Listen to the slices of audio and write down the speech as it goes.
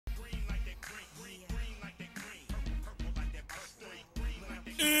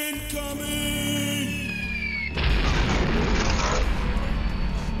Incoming!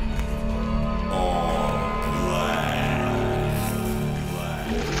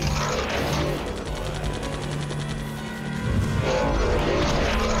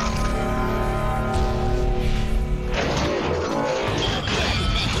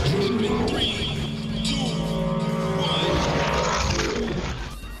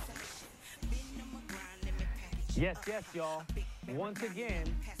 Yes, y'all. Once again,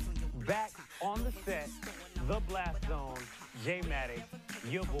 back on the set, the Blast Zone, J-Matic,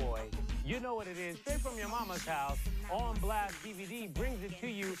 your boy. You know what it is, straight from your mama's house. On Blast DVD brings it to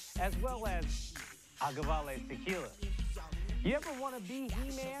you, as well as Agavale's Tequila. You ever want to be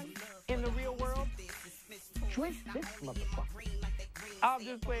He-Man in the real world? Drink this motherfucker. I'm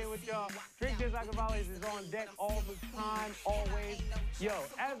just playing with y'all. Drink This Agavales is on deck all the time, always. Yo,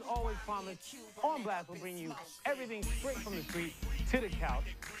 as always promised, On Blast will bring you everything straight from the street to the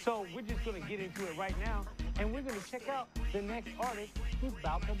couch. So we're just going to get into it right now, and we're going to check out the next artist who's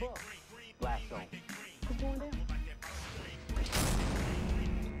about to blow. Blast Zone. What's going down?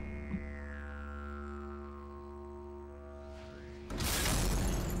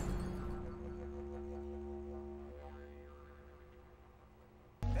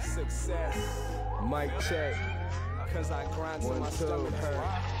 Success, mic check, cause I grind till my stomach hurt.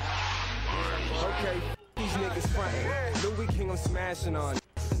 Okay, these niggas frontin', Louis King I'm smashing on.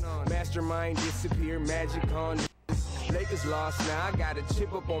 Mastermind disappear, magic on. Lakers lost, now I got a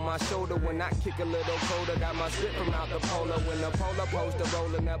chip up on my shoulder when I kick a little colder. Got my strip from out the polo when the polar poster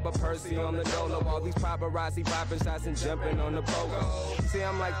rolling up a Percy on the dolo. All these paparazzi popping shots and jumping on the pogo. See,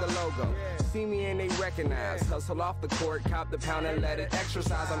 I'm like the logo. See me and they recognize. Hustle off the court, cop the pound and let it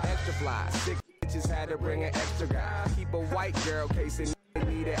exercise. I'm extra fly. Sick bitches had to bring an extra guy. Keep a white girl casing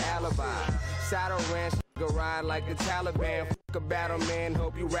need an alibi. Saddle ranch, go ride like the Taliban. Fuck a battle man,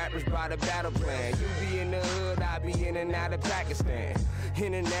 hope you rappers brought a battle plan. You be in the hood, I be in and out of Pakistan.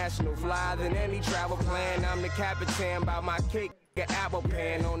 International fly than any travel plan. I'm the Capitan by my cake. An apple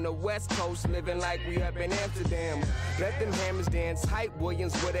pan on the west coast, living like we up in Amsterdam. Let them hammers dance, hype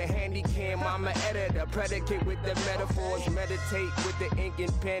Williams with a handy cam. I'm an editor, predicate with the metaphors. Meditate with the ink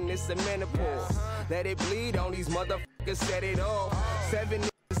and pen, it's a menopause. Let it bleed on these motherfuckers, set it off. 7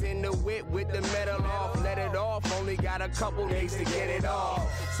 niggas in the whip with the metal off. Let it off, only got a couple days to get it off.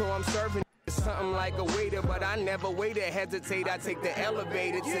 So I'm serving something like a waiter, but I never wait or hesitate. I take the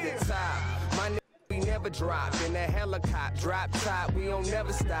elevator to the top. My we never drop in a helicopter, drop top, we don't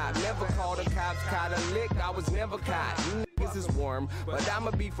never stop. Never call the cops, caught a lick, I was never caught. You niggas is warm, but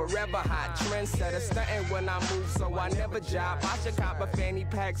I'ma be forever hot. Trendsetter, stunting when I move, so I never drop. I should cop a fanny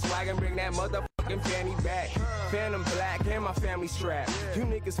pack, swag and bring that motherfucking fanny back. Phantom black and my family strap. You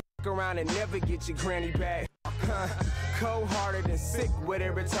niggas fuck around and never get your granny back. Cold-hearted and sick with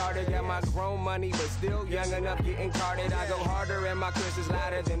it, retarded. Got my grown money, but still young enough getting carded. I go harder and my Chris is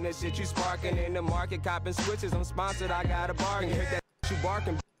louder than the shit you sparking in the market. Copping switches, I'm sponsored, I got a bargain. Hit that you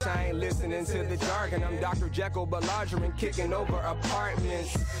barking, bitch, I ain't listening to the jargon. I'm Dr. Jekyll, belligerent, kicking over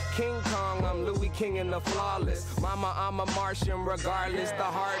apartments. King Kong, I'm Louis King and the flawless. Mama, I'm a Martian, regardless the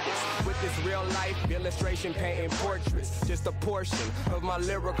hardest. With this real life illustration, painting portraits. Just a portion of my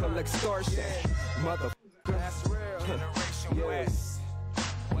lyrical extortion. Motherfucker. That's real. Yes.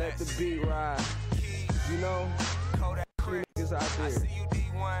 Let the beat ride. You know, you niggas out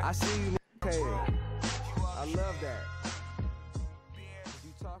there. I see you niggas. I love that.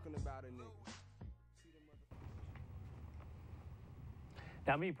 You talking about a nigga.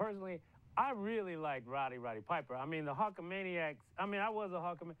 Now, me personally, I really liked Roddy Piper. I mean, the Hulkamaniacs. I mean, I was a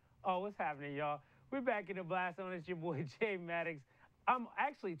Hulkamaniac. Oh, what's happening, y'all? We're back in the Blast Zone. It's your boy, J-Matic. I'm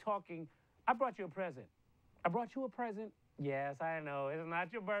actually talking. I brought you a present. I brought you a present. Yes, I know. It's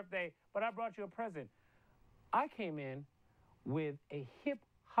not your birthday, but I brought you a present. I came in with a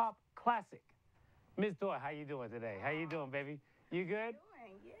hip-hop classic. ms.toi, how you doing today? How you doing, baby? You good?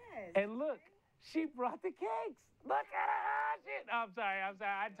 Doing, yes. And look, she brought the cakes. Look at her. Shit. I'm sorry.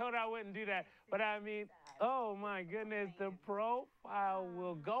 I told her I wouldn't do that. But I mean, oh, my goodness, the profile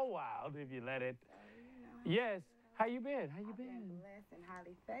will go wild if you let it. Yes. How you been? How you been? I've been blessed and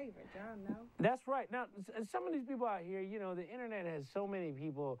highly favored, y'all know. That's right. Now, some of these people out here, you know, the internet has so many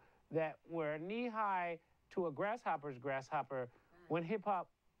people that were knee-high to a grasshopper's grasshopper when hip-hop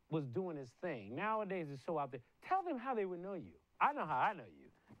was doing its thing. Nowadays, it's so out there. Tell them how they would know you. I know how I know you,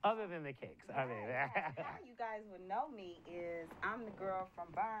 other than the cakes. I mean, how you guys would know me is I'm the girl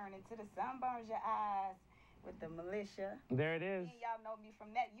from Burn Until the Sun Burns Your Eyes. With the militia. There it is. And y'all know me from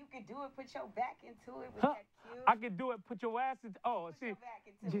that. You could do it, put your back into it. Was that cute? I could do it, put your ass into. Oh, put see, your back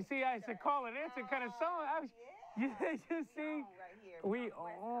into you see, I said call and answer kind of song. You see? Right here. We Up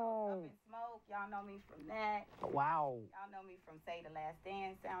in Smoke. Y'all know me from that. Wow. Y'all know me from Say the Last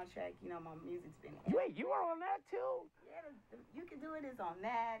Dance soundtrack. You know my music's been. Wait, you are on that too? Yeah, You Can Do It is on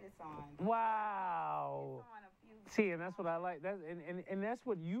that. It's on. Wow. It's on a few. See, and that's what I like. And that's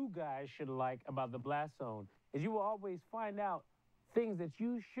what you guys should like about the Blast Zone is you will always find out things that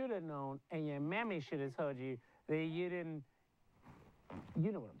you should have known and your mammy should have told you that you didn't.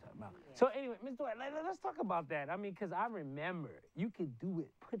 You know what I'm talking about. Yeah. So anyway, Ms. Dwight, let's talk about that. I mean, because I remember you could do it.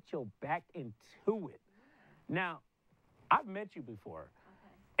 Put your back into it. Now, I've met you before.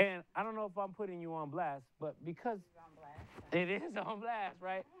 Okay. And I don't know if I'm putting you on blast, but because it is on blast,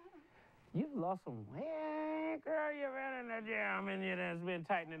 right? You've lost some. Hey, girl, you've been in the gym and you just been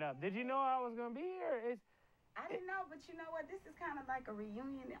tightening it up. Did you know I was going to be here? I didn't know, but you know what? This is kind of like a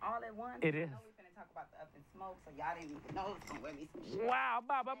reunion all at once. It is. I know we're going to talk about the Up in Smoke, so y'all didn't even know it was going to wear me some shit. Wow,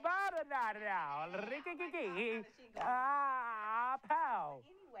 pow.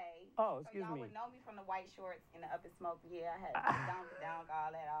 Anyway, oh, excuse y'all me. would know me from the white shorts in the Up in Smoke. Yeah, I had down,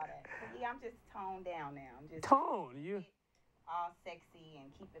 all that. But yeah, I'm just toned down now. I'm just Tone, you all sexy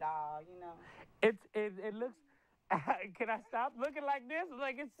and keep it all, you know. It looks. Can I stop looking like this?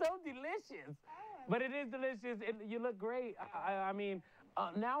 Like it's so delicious. But it is delicious. You look great. I mean,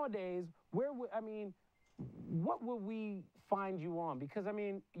 nowadays, what would we find you on? Because I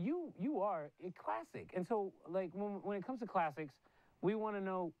mean, you are a classic, and so like when it comes to classics, we want to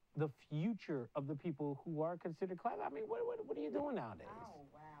know the future of the people who are considered classic. I mean, what are you doing nowadays? Oh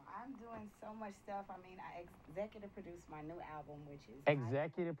wow, I'm doing so much stuff. I mean, I executive produced my new album, which is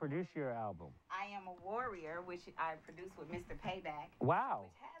executive produce your album. I Am a Warrior, which I produced with Mr. Payback.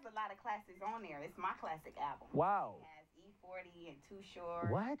 Wow. Which has a lot of classics on there. It's my classic album. Wow. It has E40 and Too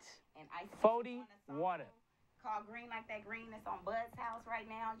Short. What? And Ice 40 Water. Called Green Like That Green. That's on Bud's House right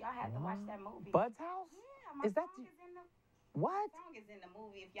now. Y'all have to watch that movie. Bud's House? Yeah, my song is in the. What? My song is in the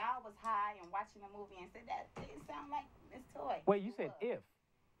movie. If y'all was high and watching the movie and said that, it sound like Ms. Toi. Wait, you said if?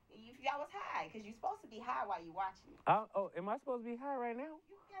 If y'all was high, because you're supposed to be high while you're watching it. Oh, am I supposed to be high right now?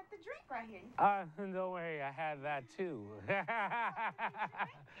 You got the drink right here. Don't worry, I had that too.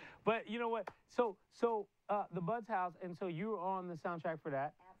 But you know what? So the Bud's House, and so you were on the soundtrack for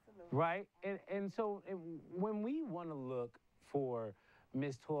that. Absolutely. Right? And so when we want to look for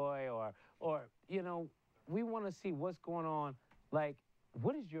Ms. Toi or you know, we want to see what's going on. Like,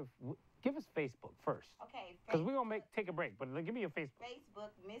 what is your... Give us Facebook first. Okay. Because we're going to take a break, but give me your Facebook. Facebook,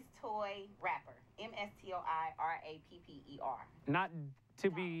 Ms. Toi Rapper. MSTOI Not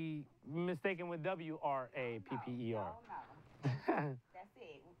to be mistaken with WRAPPER. No. That's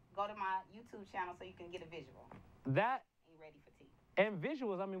it. Go to my YouTube channel so you can get a visual. That... And you're ready for tea. And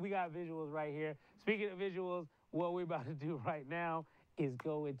visuals. I mean, we got visuals right here. Speaking of visuals, what we're about to do right now is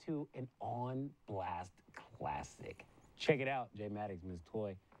go into an On Blast classic. Check it out, J Maddox, Ms.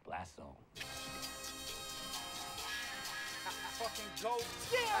 Toi, Blast Zone. Fucking goat.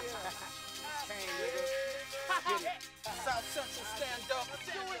 Yeah. Kane, nigga. Get it. South Central, stand up.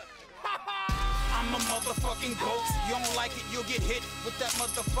 Do it. I'm a motherfucking ghost. You don't like it, you'll get hit with that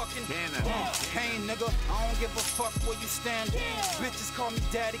motherfucking Kane, nigga. I don't give a fuck where you stand. Bitches call me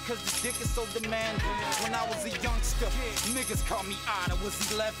daddy cause the dick is so demanding. When I was a youngster, niggas call me odd. I was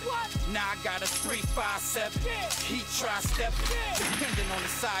 11. Now I got a 357. He try stepping. Depending on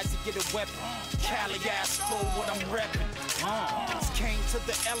the size to get a weapon. Cali ass flow what I'm repping. It's Kane to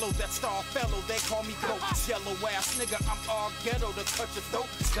the L.O. that star fellow. They call me goat. Yellow ass nigga. I'm all ghetto to cut your throat.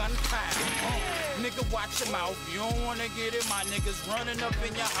 Gunpowder. Nigga, watch your mouth. You don't wanna get it. My niggas running up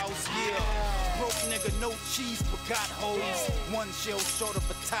in your house, yeah. Broke nigga, no cheese, but got hoes. One shell short of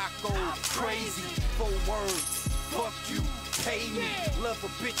a taco. Crazy, 4 words. Fuck you, pay me. Love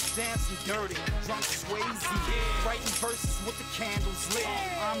a bitch dancing dirty. Drunk Swayze. Writing verses with the candles lit.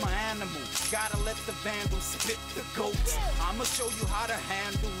 I'm an animal. Gotta let the vandals spit the goat. I'ma show you how to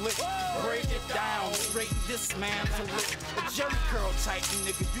handle it. Break it down, straight dismantle it. A jerry curl type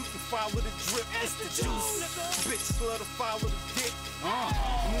nigga, you can follow the drip. It's the juice. Bitches love to follow the dick.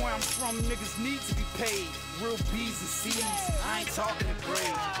 Where I'm from, niggas need to be paid. Real B's and C's. I ain't talking to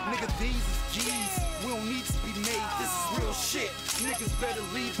grade. Nigga, these is G's. We don't need to be made. This is real shit. Niggas better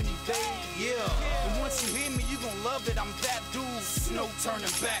leave and evade. Yeah. And once you hear me, you gon' love it. I'm that dude. No turning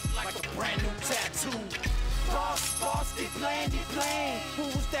back like a brand new tattoo. Boss, they playin'. Who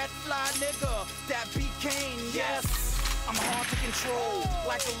was that fly nigga? That B. Kane, yes. I'm hard to control,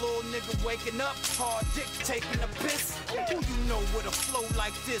 like a little nigga waking up, hard dick taking a piss. Who you know with a flow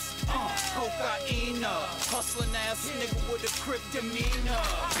like this? Cocaine, hustling ass nigga with a crip demeanor.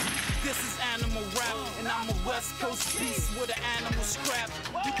 This is animal rap, and I'm a West Coast beast with an animal scrap.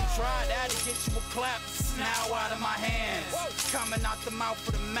 You can try that to get you a clap. Now out of my hands. Coming out the mouth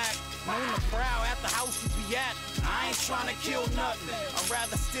of the Mac. On the prowl at the house you be at. I ain't trying to kill nothing. I'd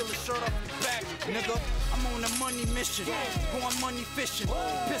rather steal a shirt off the back, nigga. I'm on a money mission. Going money fishing.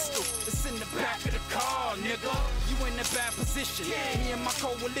 Pistol, it's in the back of the car, nigga. You in a bad position. Me and my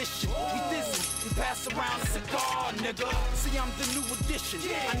coalition. We dissing. We pass around a cigar, nigga. See, I'm the new addition.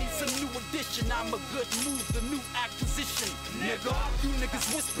 I need some new addition. I'm a good move, the new acquisition, nigga. You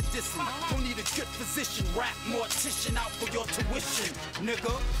niggas whisper dissing. Don't need a good physician. Rap mortician out for your tuition,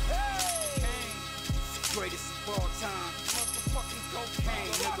 nigga. Greatest of all time. Motherfucking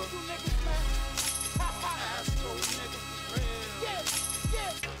cocaine, nigga. Astro, nigga,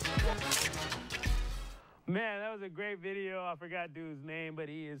 Man, that was a great video. I forgot dude's name, but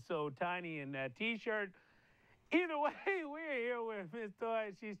he is so tiny in that T-shirt. Either way, we're here with Ms.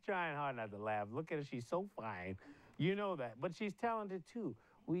 Toi. She's trying hard not to laugh. Look at her. She's so fine. You know that. But she's talented, too.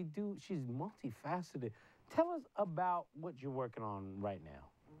 She's multifaceted. Tell us about what you're working on right now.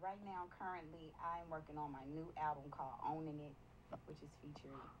 Right now, currently, I'm working on my new album called Owning It, which is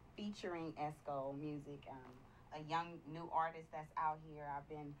featuring Esco Music, a young new artist that's out here. I've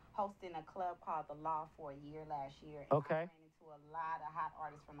been hosting a club called The Law for a year last year. And Okay. I ran into a lot of hot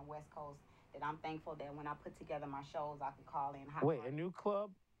artists from the West Coast that I'm thankful that when I put together my shows, I can call in hot artists. A new club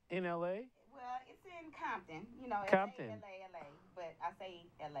in L.A.? Well, it's in Compton, you know, Compton. LA. But I say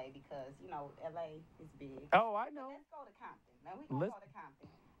LA because, you know, LA is big. Oh, I know. So let's go to Compton. Now, we're going to go to Compton.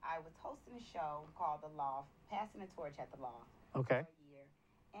 I was hosting a show called The Loft, passing the torch at The Loft for a year.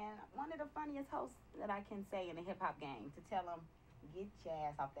 And one of the funniest hosts that I can say in the hip-hop game to tell them, get your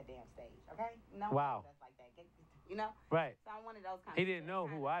ass off that damn stage, okay? No one does like that. You know? Right. So I'm one of those kind of... He didn't know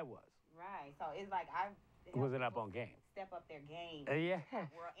who I was. Right. So it's like I... Wasn't up on game. Step up their game. Yeah.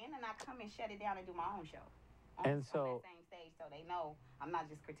 And then I come and shut it down and do my own show. And on so... that same stage, so they know I'm not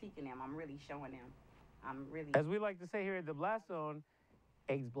just critiquing them. I'm really showing them. I'm really... As we like to say here at the Blast Zone,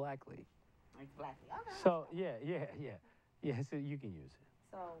 eggs blackly. Eggs blackly. Okay. So, yeah, so you can use it.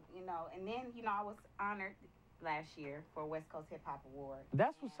 So, you know, and then, you know, I was honored last year for West Coast Hip Hop Award.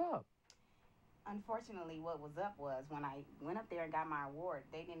 That's what's up. Unfortunately, what was up was when I went up there and got my award,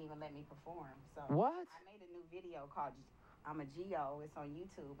 they didn't even let me perform. So what? I made a new video called I'm a Geo. It's on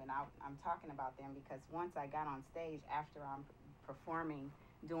YouTube, and I'm talking about them because once I got on stage after I'm performing,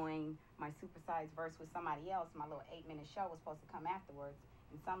 doing my supersized verse with somebody else, my little 8-minute show was supposed to come afterwards,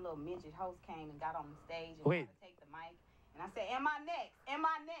 and some little midget host came and got on the stage and tried to take the mic. And I said, am I next? Am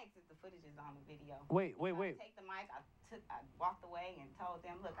I next? If the footage is on the video. Wait. Take the mic. I walked away and told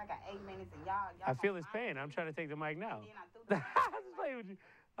them, look, I got 8 minutes and y'all I feel his pain. I'm trying to take the mic now. And then I threw the mic. I was just playing with you.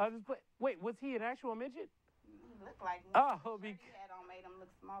 Wait, was he an actual midget? He looked like me. Oh, he had on made him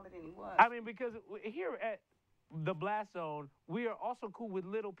look smaller than he was. I mean, because here at the Blast Zone, we are also cool with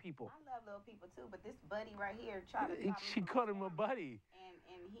little people. I love little people too, but this buddy right here tried to stop me. She called him a buddy.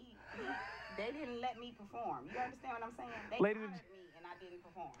 And they didn't let me perform. You understand what I'm saying? They honored me and I didn't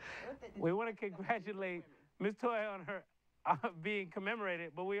perform. We want to congratulate Ms. Toi on her being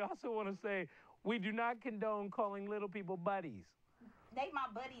commemorated, but we also want to say we do not condone calling little people buddies. They my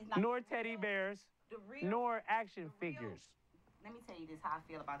buddies. Nor teddy bears, nor action figures. Let me tell you this, how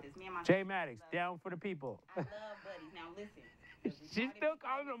I feel about this. Me and my J Maddox, down for the people. I love buddies. Now listen. She's still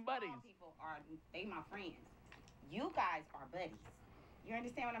calling them buddies. People they my friends. You guys are buddies. You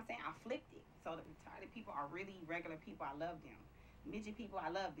understand what I'm saying? I flipped it. So the retarded people are really regular people. I love them. Midget people, I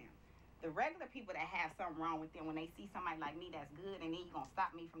love them. The regular people that have something wrong with them, when they see somebody like me that's good, and then you're going to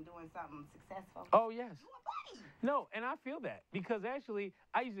stop me from doing something successful. Oh, yes. You a buddy. No, and I feel that. Because actually,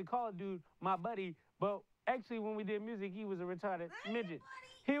 I used to call a dude my buddy, but actually when we did music, he was a retarded midget.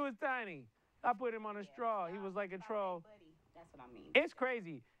 He was tiny. I put him on a straw. He was like a troll. That's what I mean. It's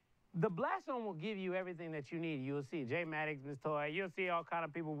crazy. The Blast Zone will give you everything that you need. You'll see J Maddox, Ms. Toi. You'll see all kind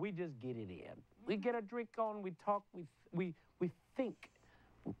of people. We just get it in. We get a drink on. We talk. We think.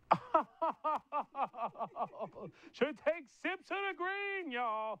 Should take sips of the green,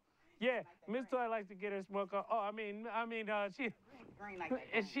 y'all. Yeah, Ms. Toi likes to get her smoke on.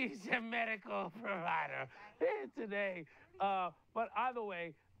 She's a medical provider today. But either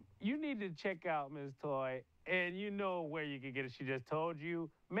way, you need to check out Ms. Toi, and you know where you can get it. She just told you.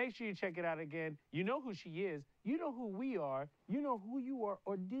 Make sure you check it out again. You know who she is. You know who we are. You know who you are,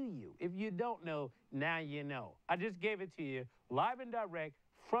 or do you? If you don't know, now you know. I just gave it to you, live and direct,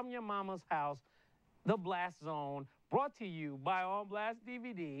 from your mama's house, The Blast Zone, brought to you by On Blast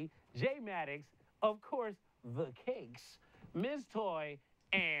DVD, J Maddox, of course, The Cakes, Ms. Toi,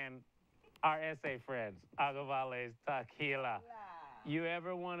 and our SA friends, Agavales Tequila. Yeah. You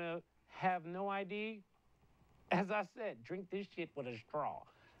ever want to have no ID? As I said, drink this shit with a straw.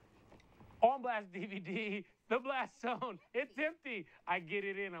 On Blast DVD, The Blast Zone. It's empty. I get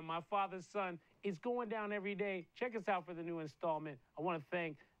it in on my father's son. It's going down every day. Check us out for the new installment. I want to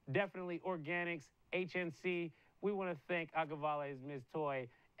thank Definitely Organics, HNC. We want to thank Agavale's ms.toi.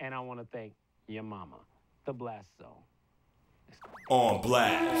 And I want to thank your mama. The Blast Zone. On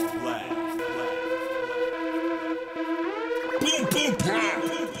Blast. Boom, boom, pow.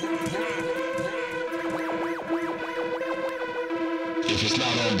 If it's not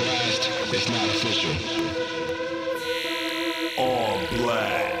on blast, it's not official. On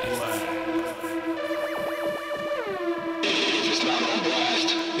Blast. If it's not on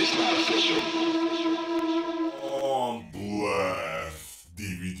blast, it's not official. On Blast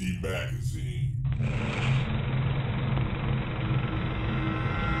DVD Magazine.